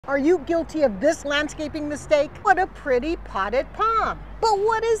Are you guilty of this landscaping mistake? What a pretty potted palm. But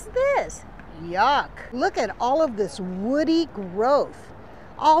what is this? Yuck. Look at all of this woody growth.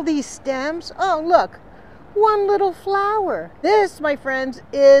 All these stems. Oh, look. One little flower. This, my friends,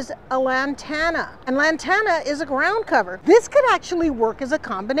 is a lantana. And lantana is a ground cover. This could actually work as a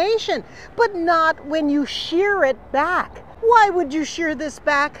combination, but not when you shear it back. Why would you shear this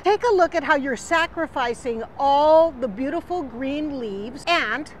back? Take a look at how you're sacrificing all the beautiful green leaves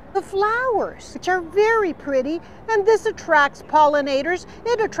and the flowers, which are very pretty, and this attracts pollinators,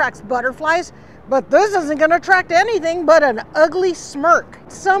 it attracts butterflies, but this isn't going to attract anything but an ugly smirk.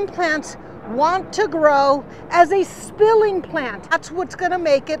 Some plants want to grow as a spilling plant. That's what's going to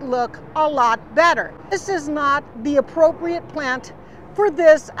make it look a lot better. This is not the appropriate plant for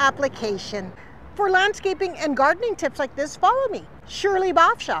this application. For landscaping and gardening tips like this, follow me, Shirley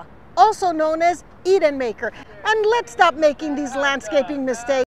Bovshow, also known as Eden Maker. And let's stop making these landscaping mistakes.